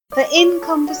the In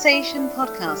Conversation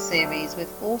podcast series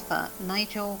with author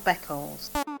Nigel Beckles.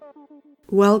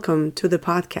 Welcome to the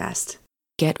podcast.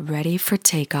 Get ready for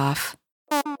takeoff.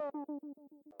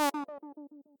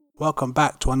 Welcome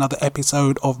back to another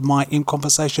episode of my In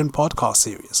Conversation podcast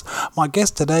series. My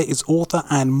guest today is author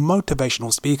and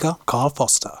motivational speaker, Carl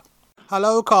Foster.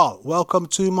 Hello, Carl. Welcome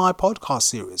to my podcast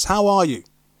series. How are you?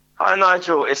 Hi,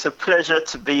 Nigel. It's a pleasure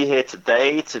to be here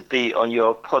today, to be on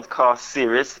your podcast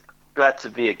series. Glad to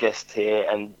be a guest here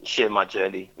and share my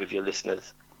journey with your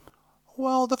listeners.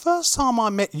 Well, the first time I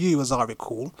met you, as I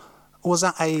recall, was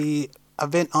at an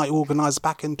event I organised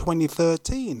back in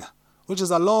 2013, which is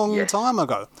a long time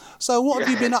ago. So what have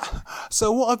you been up?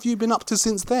 So what have you been up to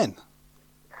since then?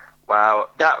 Wow,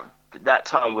 that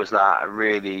time was like a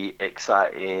really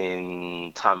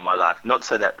exciting time in my life. Not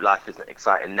so that life isn't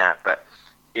exciting now, but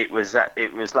it was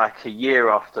like a year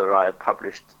after I had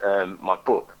published my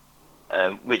book.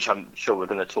 Which I'm sure we're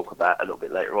going to talk about a little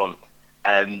bit later on.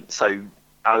 So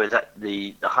I was at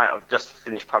the height of just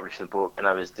finished publishing the book, and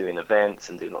I was doing events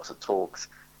and doing lots of talks.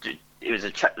 It was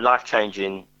a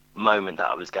life-changing moment that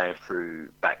I was going through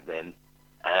back then.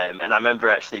 And I remember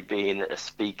actually being a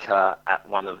speaker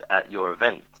at your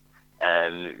event,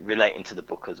 relating to the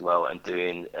book as well, and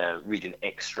doing reading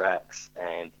extracts,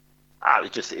 and it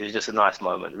was just a nice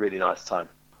moment, really nice time.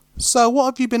 So what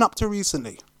have you been up to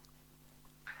recently?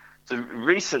 So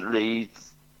recently,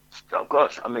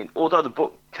 although the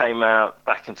book came out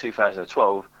back in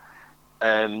 2012,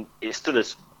 it still has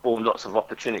spawned lots of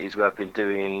opportunities where I've been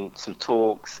doing some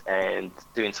talks and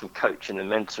doing some coaching and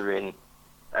mentoring,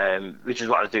 which is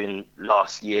what I was doing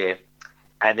last year.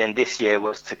 And then this year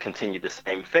was to continue the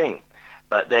same thing.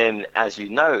 But then, as you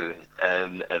know,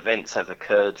 events have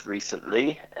occurred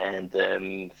recently, and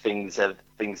things have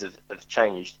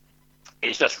changed.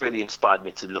 It's just really inspired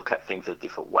me to look at things a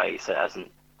different way. So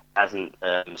it hasn't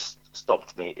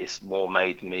stopped me. It's more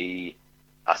made me,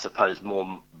 I suppose,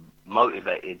 more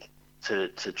motivated to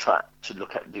try to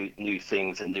look at new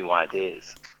things and new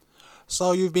ideas.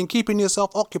 So you've been keeping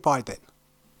yourself occupied then?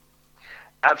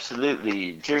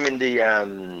 Absolutely. During the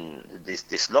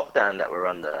this lockdown that we're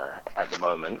under at the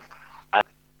moment,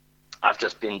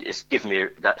 it's given me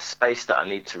that space that I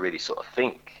need to really sort of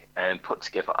think and put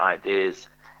together ideas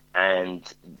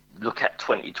and look at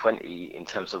 2020 in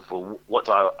terms of, well, what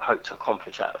do I hope to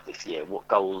accomplish out of this year? What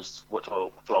goals, what do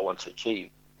I want to achieve?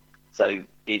 So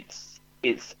it's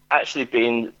actually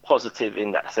been positive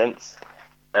in that sense,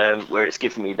 where it's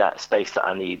given me that space that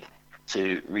I need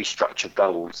to restructure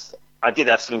goals. I did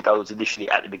have some goals initially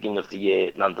at the beginning of the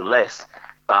year nonetheless,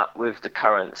 but with the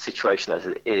current situation as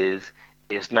it is,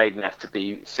 it's made me have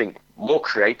to think more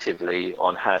creatively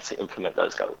on how to implement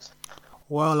those goals.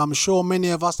 Well, I'm sure many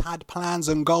of us had plans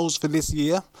and goals for this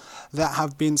year that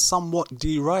have been somewhat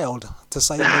derailed, to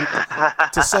say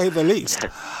the least.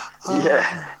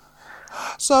 Yeah.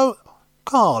 So,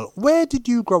 Carl, where did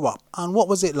you grow up and what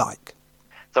was it like?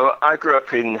 So I grew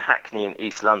up in Hackney in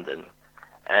East London,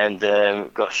 and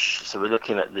so we're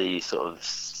looking at the sort of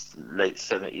late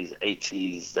 70s,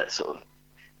 80s, that sort of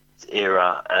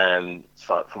era,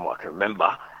 from what I can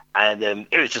remember. And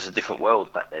it was just a different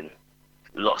world back then.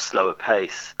 A lot slower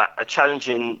pace. A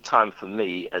challenging time for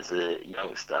me as a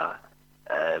youngster,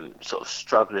 sort of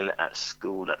struggling at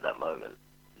school at that moment,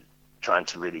 trying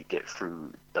to really get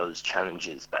through those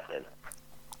challenges back then.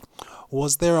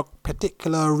 Was there a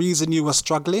particular reason you were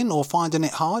struggling or finding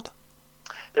it hard?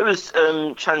 There was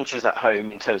challenges at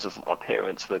home in terms of what my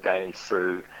parents were going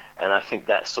through, and I think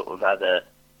that sort of had a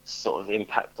sort of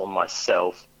impact on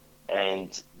myself.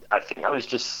 And I think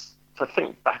if I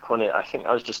think back on it, I think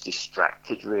I was just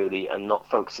distracted really and not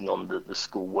focusing on the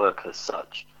school work as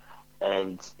such.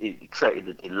 And it created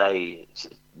a delay.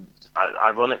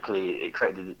 Ironically, it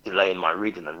created a delay in my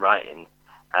reading and writing.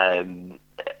 And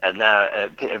now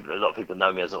a lot of people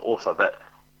know me as an author, but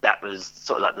that was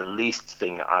sort of like the least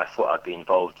thing I thought I'd be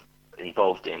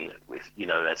involved in with,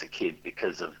 as a kid,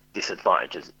 because of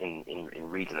disadvantages in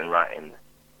reading and writing,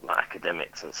 my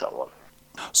academics and so on.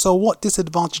 So what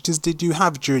disadvantages did you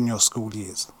have during your school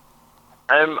years?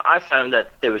 I found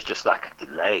that there was just like a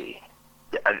delay.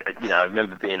 I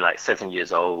remember being like 7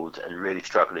 years old and really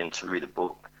struggling to read a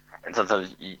book. And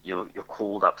sometimes you're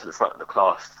called up to the front of the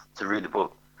class to read a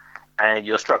book, and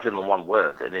you're struggling on one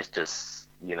word, and it's just,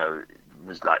 it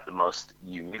was like the most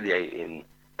humiliating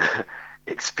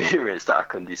experience that I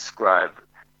can describe.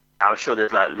 I'm sure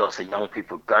there's like lots of young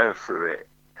people going through it.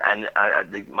 And I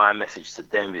think my message to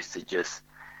them is to just,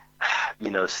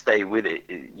 stay with it.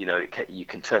 You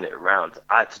can turn it around.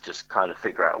 I had to just kind of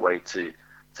figure out a way to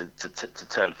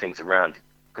turn things around,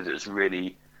 because it was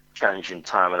really challenging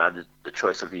time, and I had the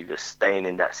choice of either staying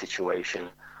in that situation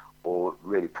or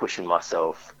really pushing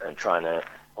myself and trying to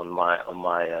on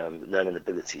my learning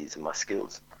abilities and my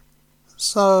skills.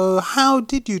 So how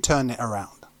did you turn it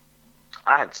around?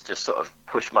 I had to just sort of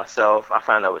push myself. I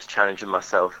found I was challenging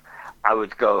myself. I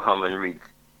would go home and read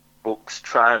books,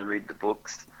 try and read the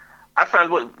books. I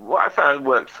found what I found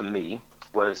worked for me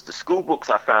was the school books.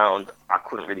 I found I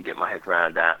couldn't really get my head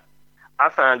around that. I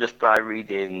found just by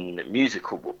reading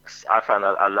musical books, I found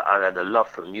I had a love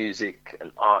for music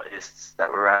and artists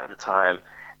that were out at the time,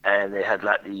 and they had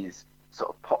like these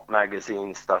sort of pop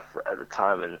magazine stuff at the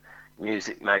time and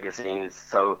music magazines.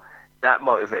 So that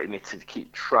motivated me to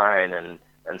keep trying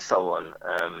and so on.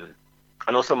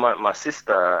 And also my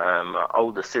sister, my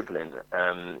older sibling,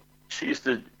 she used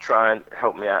to try and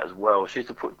help me out as well. She used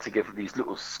to put together these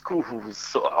little schools,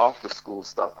 sort of after school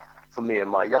stuff for me and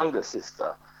my younger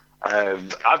sister.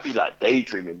 I'd be like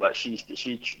daydreaming, but she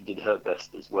did her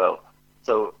best as well.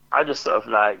 So I just sort of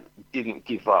like didn't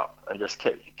give up and just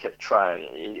kept trying.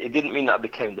 It didn't mean that I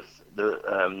became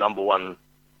the number one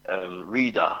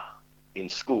reader in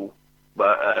school,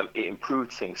 but it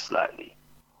improved things slightly.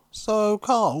 So,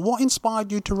 Carl, what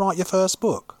inspired you to write your first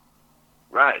book?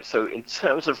 Right. So in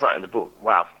terms of writing the book,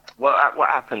 wow. What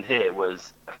happened here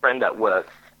was a friend at work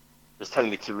was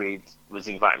inviting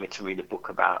me to read a book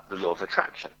about the law of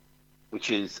attraction,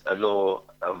 which is a law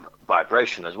of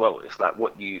vibration as well. It's like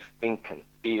what you think and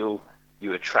feel,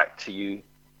 you attract to you.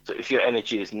 So if your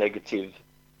energy is negative,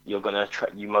 you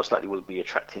most likely will be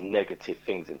attracting negative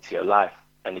things into your life.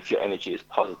 And if your energy is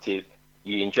positive,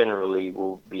 you generally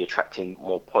will be attracting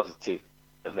more positive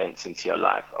events into your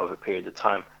life over a period of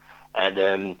time. And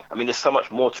there's so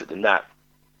much more to it than that.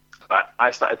 But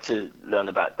I started to learn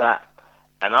about that,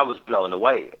 and I was blown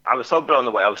away. I was so blown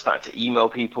away. I was starting to email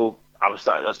people. I was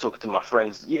talking to my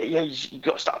friends. Yeah, you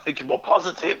got to start thinking more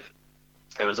positive.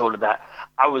 It was all of that.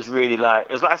 I was really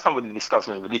it was like somebody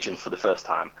discovering religion for the first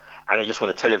time, and I just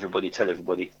want to tell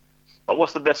everybody. But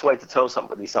what's the best way to tell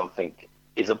somebody something?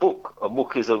 Is a book. A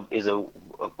book is a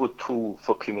good tool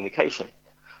for communication.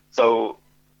 So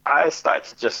I started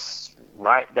to just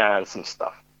write down some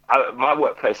stuff. My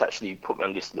workplace actually put me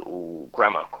on this little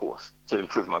grammar course to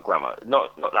improve my grammar.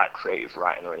 Not like creative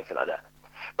writing or anything like that.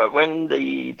 But when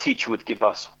the teacher would give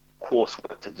us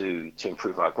coursework to do to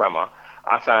improve our grammar,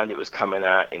 I found it was coming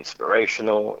out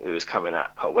inspirational. It was coming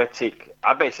out poetic.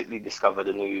 I basically discovered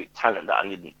a new talent that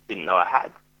I didn't know I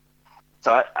had.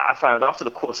 So I found after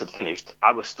the course had finished,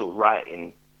 I was still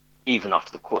writing even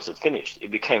after the course had finished.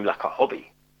 It became like a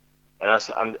hobby. And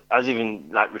I was even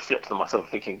like reflecting on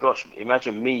myself thinking, gosh,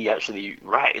 imagine me actually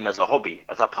writing as a hobby,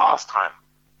 as a pastime.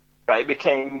 But it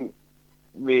became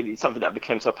really something that I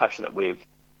became so passionate with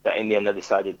that in the end I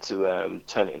decided to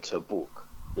turn it into a book.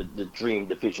 The dream,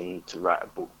 the vision to write a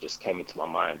book just came into my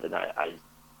mind, and I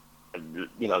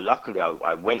luckily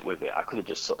I went with it. I could have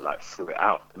just sort of like threw it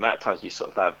out. The amount of times you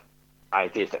sort of have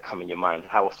ideas that come in your mind,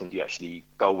 how often do you actually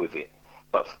go with it?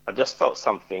 But I just felt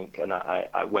something, and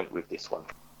I went with this one.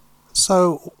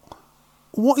 So,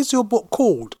 what is your book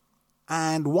called,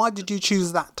 and why did you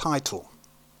choose that title?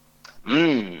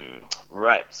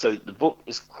 Right. So the book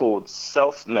is called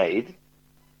Self-Made,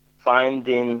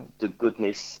 Finding the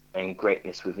Goodness and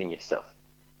Greatness Within Yourself.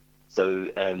 So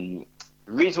the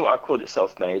reason why I called it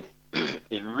Self-Made,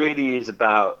 it really is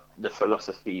about the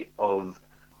philosophy of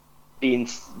being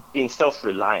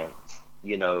self-reliant,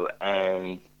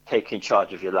 and taking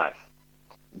charge of your life.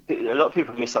 A lot of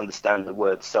people misunderstand the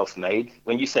word self-made.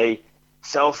 When you say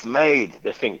self-made,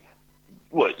 they think,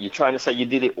 what, you're trying to say you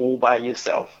did it all by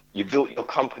yourself? You built your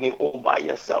company all by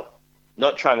yourself?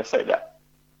 Not trying to say that.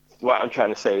 What I'm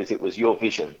trying to say is it was your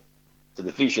vision. So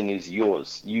the vision is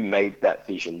yours. You made that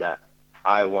vision that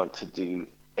I want to do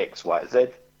X, Y, Z.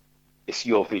 It's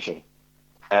your vision.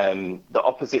 The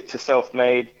opposite to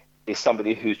self-made is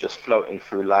somebody who's just floating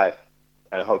through life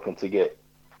and hoping to get,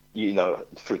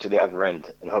 through to the other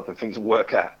end and hoping things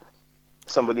work out.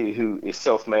 Somebody who is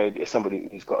self-made is somebody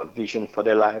who's got a vision for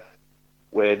their life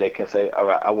where they can say, all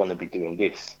right, I want to be doing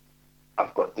this.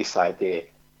 I've got this idea.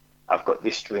 I've got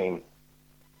this dream.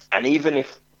 And even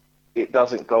if it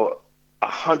doesn't go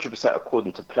 100%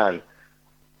 according to plan,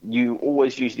 you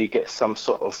always usually get some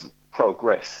sort of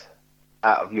progress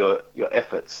out of your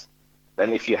efforts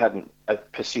than if you hadn't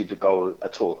pursued the goal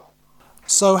at all.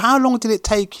 So how long did it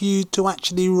take you to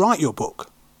actually write your book?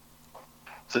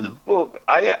 So the book,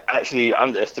 I actually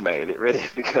underestimated it really,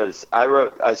 because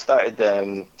I started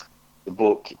the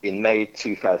book in May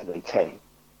 2010,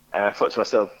 and I thought to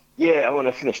myself, I want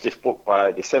to finish this book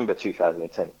by December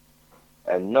 2010.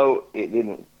 And no, it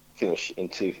didn't finish in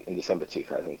December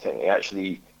 2010.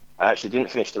 I I actually didn't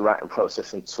finish the writing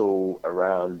process until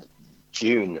around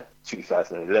June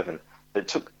 2011. It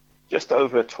took just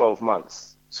over 12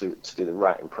 months to do the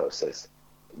writing process,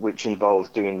 which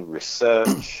involved doing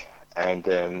research and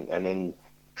then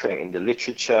creating the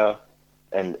literature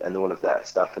and all of that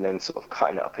stuff, and then sort of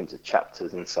cutting it up into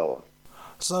chapters and so on.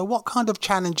 So what kind of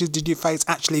challenges did you face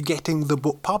actually getting the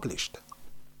book published?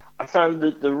 I found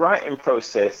that the writing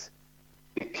process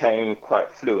became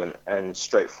quite fluent and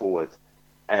straightforward,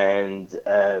 and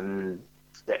the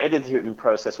editing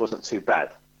process wasn't too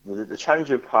bad. The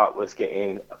challenging part was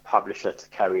getting a publisher to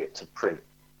carry it to print,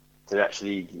 to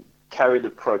actually carry the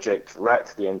project right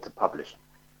to the end to publish.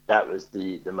 That was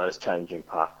the most challenging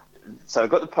part. So I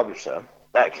got the publisher.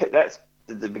 That's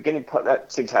the beginning part.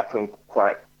 That seemed to happen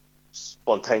quite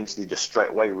spontaneously, just straight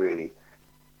away, really.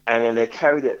 And then they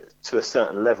carried it to a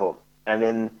certain level, and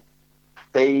then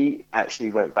they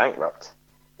actually went bankrupt,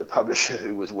 the publisher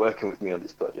who was working with me on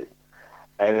this project.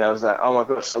 And I was like, oh my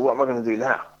gosh, so what am I going to do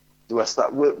now? Do I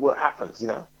start? What happens, you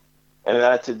know? And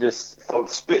I had to just, for a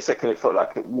split second, it felt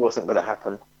like it wasn't going to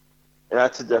happen. And I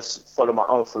had to just follow my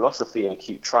own philosophy and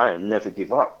keep trying, never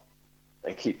give up,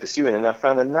 and keep pursuing. And I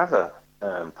found another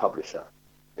publisher.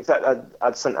 In fact,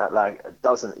 I'd sent out like a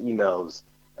dozen emails,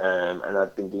 and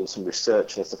I'd been doing some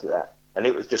research and stuff like that. And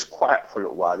it was just quiet for a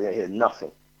little while. I didn't hear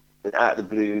nothing. Then out of the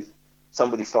blue,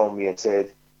 somebody phoned me and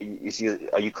said,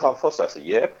 are you Carl Foster? I said,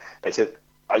 yeah. They said,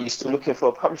 are you still looking for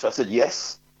a publisher? I said,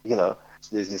 yes. You know,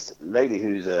 there's this lady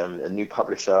who's a new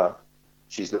publisher.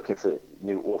 She's looking for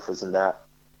new authors and that,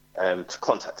 to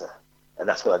contact her. And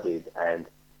that's what I did. And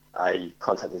I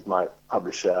contacted my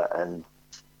publisher and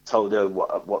told her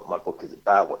what my book is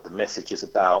about, what the message is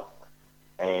about,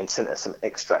 and sent her some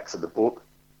extracts of the book.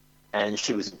 And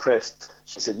she was impressed.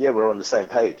 She said, yeah, we're on the same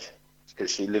page,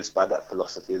 because she lives by that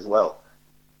philosophy as well.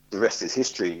 The rest is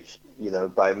history. You know,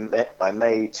 by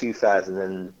May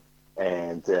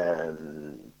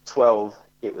 2012,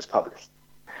 it was published.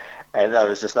 And I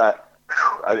was just like,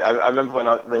 I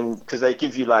remember because they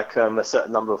give you like a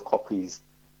certain number of copies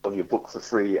of your book for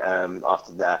free.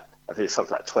 After that, I think it's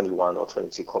something like 21 or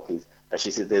 22 copies. And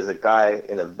she said, there's a guy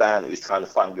in a van who's trying to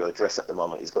find your address at the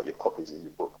moment. He's got your copies of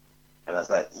your book. And I was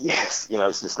like, yes. You know,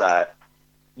 it's just like,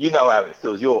 you know how it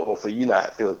feels. You're author, you know how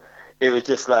it feels. It was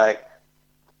just like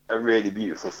a really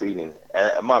beautiful feeling.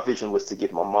 And my vision was to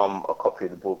give my mum a copy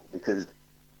of the book, because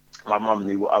my mum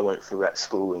knew what I went through at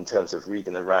school in terms of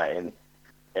reading and writing.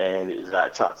 And it was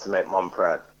like a chance to make mum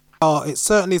proud. Oh, it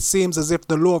certainly seems as if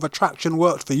the law of attraction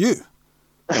worked for you.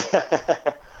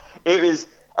 It was,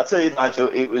 I'll tell you, Nigel,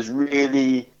 it was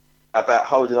really about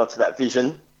holding on to that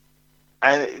vision.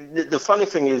 And the funny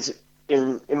thing is,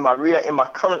 in my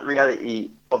current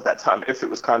reality of that time, if it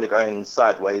was kind of going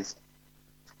sideways,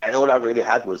 and all I really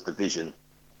had was the vision.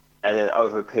 And then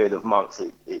over a period of months,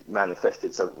 it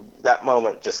manifested. So that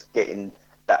moment, just getting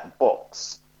that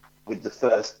box with the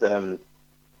first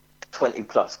 20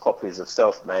 plus copies of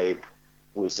Self-Made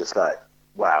was just like,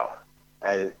 wow.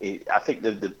 And I think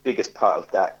the biggest part of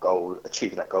that goal,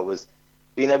 achieving that goal, was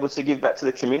being able to give back to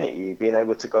the community, being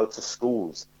able to go to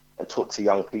schools and talk to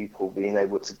young people, being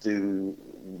able to do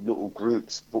little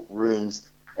groups, book rooms,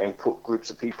 and put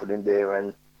groups of people in there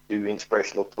and do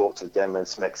inspirational talks with them and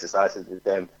some exercises with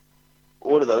them.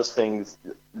 All of those things,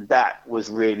 that's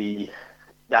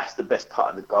the best part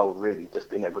of the goal, really,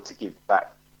 just being able to give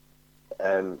back.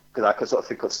 Because I could sort of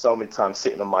think of so many times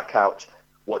sitting on my couch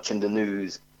watching the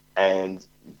news, and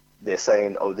they're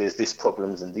saying, oh, there's this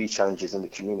problems and these challenges in the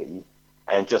community,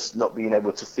 and just not being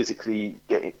able to physically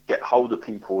get hold of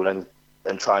people and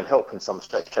try and help in some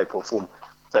shape or form.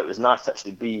 So it was nice to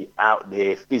actually be out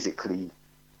there physically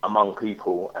among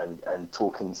people and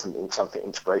talking something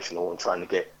inspirational and trying to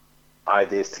get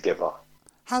ideas together.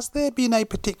 Has there been a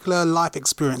particular life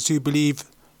experience you believe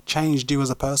changed you as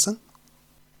a person?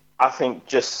 I think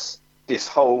just this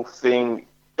whole thing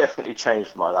definitely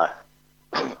changed my life.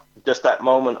 Just that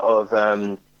moment of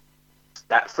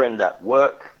that friend at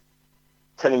work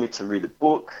telling me to read a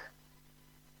book.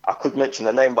 I could mention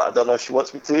her name, but I don't know if she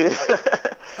wants me to.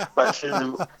 But she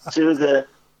was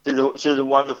a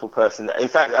wonderful person. In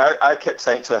fact, I kept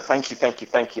saying to her, thank you.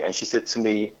 And she said to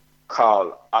me,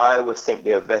 Carl, I was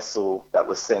simply a vessel that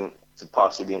was sent to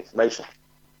pass you the information.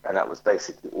 And that was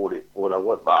basically all I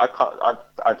was. But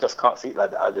I just can't see it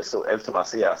like that. I just thought every time I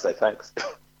see it, I say thanks.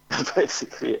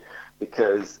 Basically,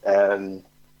 because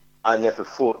I never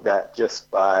thought that just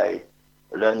by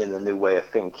learning a new way of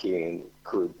thinking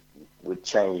would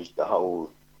change the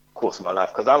whole course of my life.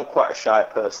 Because I'm quite a shy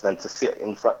person, and to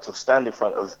stand in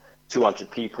front of 200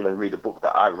 people and read a book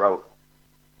that I wrote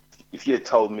if you had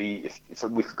told me, if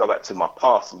we could go back to my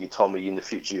past and you told me in the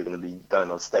future you're going to be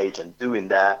going on stage and doing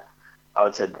that, I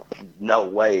would say, no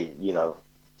way,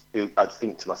 I'd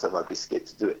think to myself, I'd be scared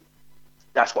to do it.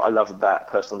 That's what I love about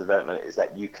personal development, is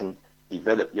that you can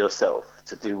develop yourself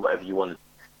to do whatever you want.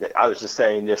 I was just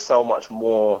saying, there's so much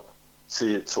more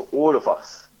to all of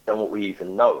us than what we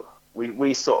even know.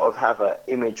 We sort of have an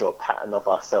image or pattern of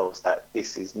ourselves that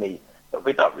this is me, but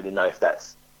we don't really know if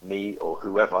that's me or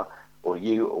whoever or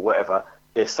you or whatever.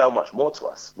 There's so much more to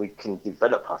us. We can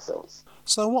develop ourselves.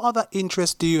 So what other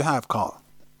interests do you have, Carl?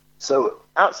 So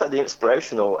outside the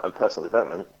inspirational and personal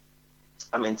development,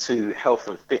 I'm into health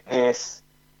and fitness.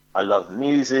 I love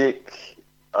music.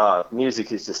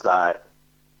 Music is just like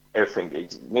everything.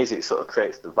 Music sort of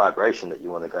creates the vibration that you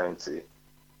want to go into.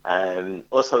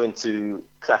 Also into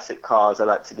classic cars. I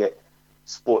like to get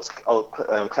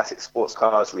classic sports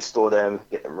cars, restore them,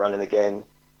 get them running again,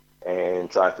 and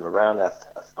drive them around. Have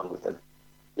fun with them.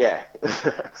 Yeah.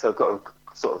 So I've got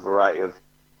a sort of variety of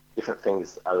different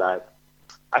things I like.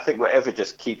 I think whatever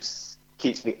just keeps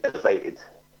me elevated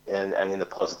and in a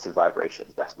positive vibration.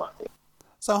 That's my thing.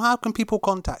 So how can people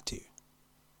contact you?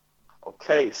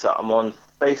 Okay, so I'm on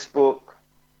Facebook.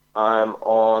 I'm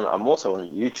also on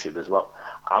YouTube as well.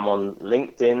 I'm on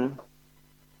LinkedIn,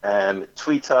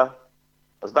 Twitter.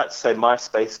 I was about to say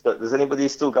MySpace, but does anybody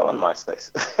still go on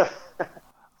MySpace?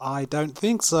 I don't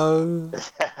think so.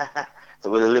 So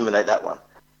we'll eliminate that one.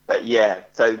 But yeah,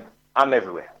 so I'm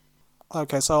everywhere.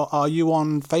 Okay, so are you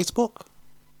on Facebook?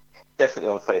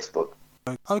 Definitely on Facebook.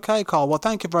 Okay, Carl. Well,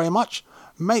 thank you very much.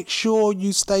 Make sure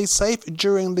you stay safe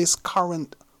during this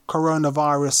current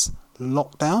coronavirus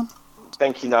lockdown.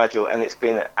 Thank you, Nigel, and it's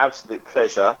been an absolute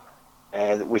pleasure,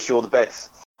 and wish you all the best.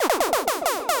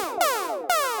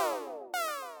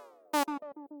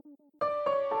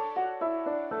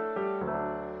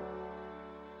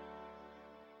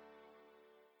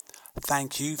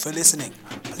 Thank you for listening.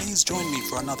 Please join me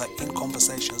for another In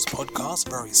Conversations podcast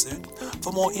very soon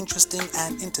for more interesting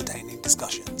and entertaining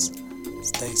discussions.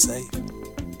 Stay safe.